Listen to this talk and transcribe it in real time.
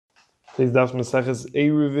Today's Daf Maseches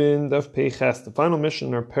Eruvin Daf Peiches. The final mission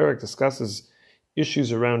in our parak discusses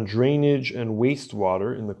issues around drainage and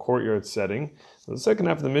wastewater in the courtyard setting. So the second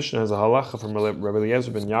half of the mission has a halacha from Rabbi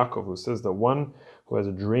Eliezer ben Yaakov, who says that one who has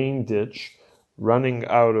a drain ditch running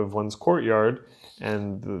out of one's courtyard,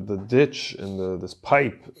 and the ditch and this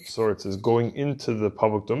pipe sorts is going into the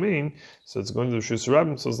public domain, so it's going to the Reshus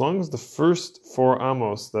Rabbim. So as long as the first 4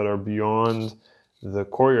 amos that are beyond the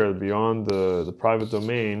courtyard, beyond the private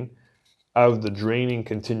domain of the draining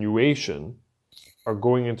continuation are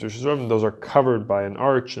going into Reshus Rabbim, those are covered by an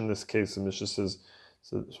arch. In this case, the Mishnah says,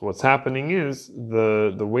 so what's happening is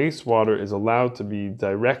the wastewater is allowed to be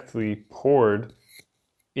directly poured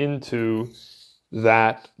into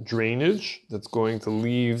that drainage that's going to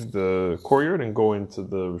leave the courtyard and go into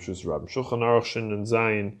the Reshus Rabbim. Shulchan Aruch Shin and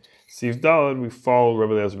Zayin Siv Dalad, we follow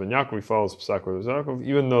Rabbi Eliezer ben Yaakov, we follow Psak Rabbi Yaakov,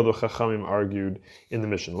 even though the Chachamim argued in the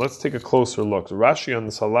mission. Let's take a closer look. So Rashi on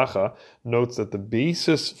this halacha notes that the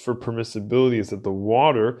basis for permissibility is that the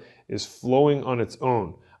water is flowing on its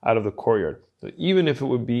own out of the courtyard. So even if it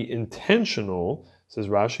would be intentional, says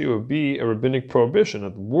Rashi, it would be a rabbinic prohibition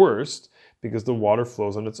at worst, because the water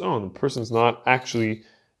flows on its own. The person's not actually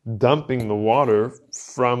dumping the water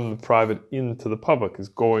from the private into the public. Is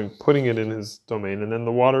putting it in his domain, and then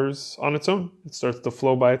the water is on its own. It starts to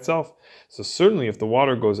flow by itself. So certainly if the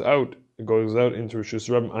water goes out into Reshus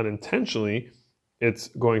Rabbim unintentionally, it's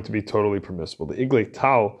going to be totally permissible. The Iglei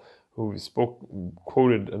Tal, who we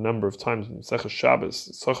quoted a number of times, Masechus Shabbos,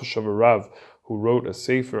 Tzachas Shavarav, who wrote a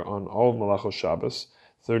sefer on all of Malachos Shabbos,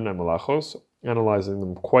 39 Malachos, analyzing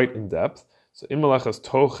them quite in depth. So in Malachos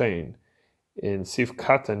Tochein, in Sif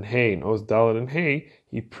Katan Hey, in Oz Dalet and Hey,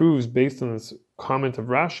 he proves, based on this comment of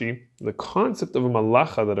Rashi, the concept of a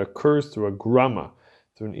malacha that occurs through a grama,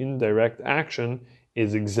 through an indirect action,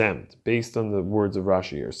 is exempt, based on the words of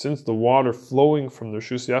Rashi here. Since the water flowing from the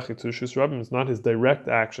Reshus Yachid to the Reshus Rabbim is not his direct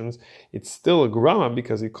actions, it's still a grama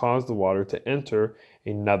because he caused the water to enter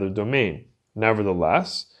another domain.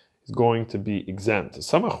 Nevertheless, is going to be exempt.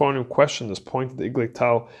 Some Achronim question this point of the Iglei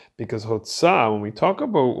Tal because Hotzah, when we talk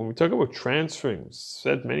about transferring,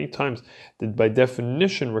 said many times that by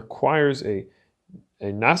definition requires a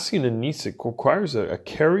nasi and a nisik, requires a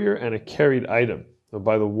carrier and a carried item. So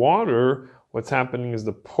by the water, what's happening is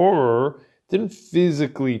the pourer didn't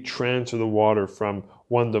physically transfer the water from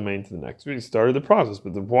one domain to the next. He started the process,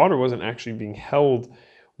 but the water wasn't actually being held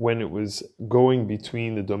when it was going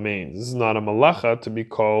between the domains. This is not a malacha to be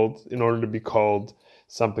called, in order to be called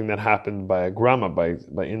something that happened by a grama,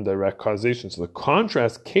 by indirect causation. So the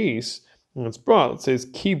contrast case, when it's brought, it says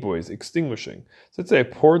kiboy, extinguishing. So let's say I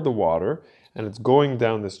poured the water and it's going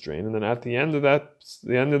down this drain, and then at the end of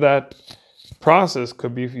that process,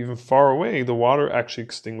 could be even far away, the water actually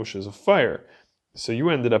extinguishes a fire. So you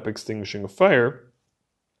ended up extinguishing a fire.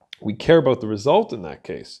 We care about the result in that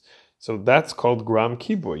case. So that's called gram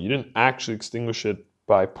kiboy. You didn't actually extinguish it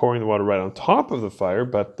by pouring the water right on top of the fire,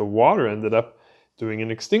 but the water ended up doing an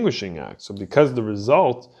extinguishing act. So because the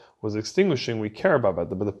result was extinguishing, we care about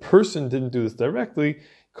that. But the person didn't do this directly,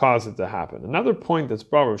 caused it to happen. Another point that's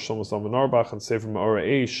brought by Shlomo Zalman Auerbach and Sefer Ma'ora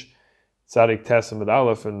Eish, Tzadik Tes Amud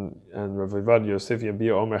Aleph, and Rav Avad Yosef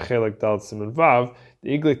Yabia Omer Chelek Dal Siman Vav,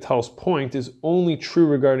 the Iglei Tal's point is only true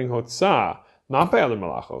regarding Hotzah, not by other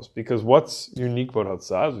malachos, because what's unique about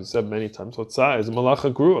Hotzah, as we said many times, Hotzah is a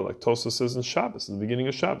malacha grua, like Tosfos says in Shabbos, in the beginning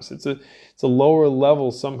of Shabbos. It's a lower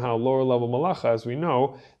level malacha, as we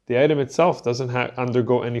know. The item itself doesn't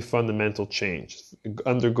undergo any fundamental change. It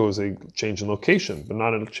undergoes a change in location, but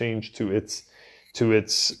not a change to its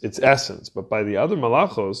essence. But by the other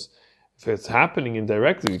malachos, if it's happening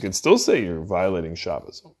indirectly, you can still say you're violating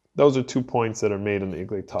Shabbos. Those are 2 points that are made in the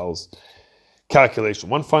Iglei Tal's calculation.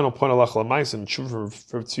 One final point, Allah Chalamais,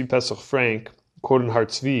 for Tzvi Pesach Frank, quoted in Har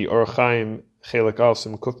Tzvi, Orach Chaim Chelek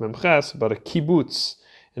Alsim Kuf Memches, about a kibbutz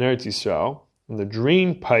in Eretz Yisrael, and the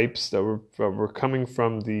drain pipes that were coming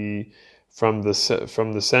from the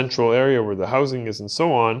central area where the housing is and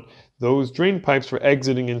so on. Those drain pipes were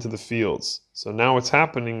exiting into the fields. So now what's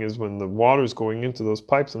happening is when the water is going into those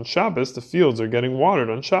pipes on Shabbos, the fields are getting watered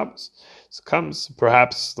on Shabbos. So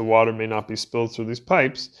perhaps the water may not be spilled through these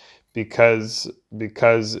pipes, because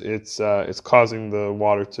it's causing the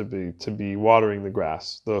water to be watering the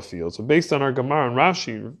grass, the field. So based on our Gemara and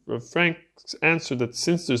Rashi, Frank's answer that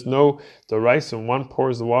since there's no deraisa and one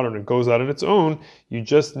pours the water and it goes out on its own, you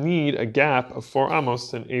just need a gap of 4 amos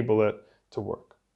to enable it to work.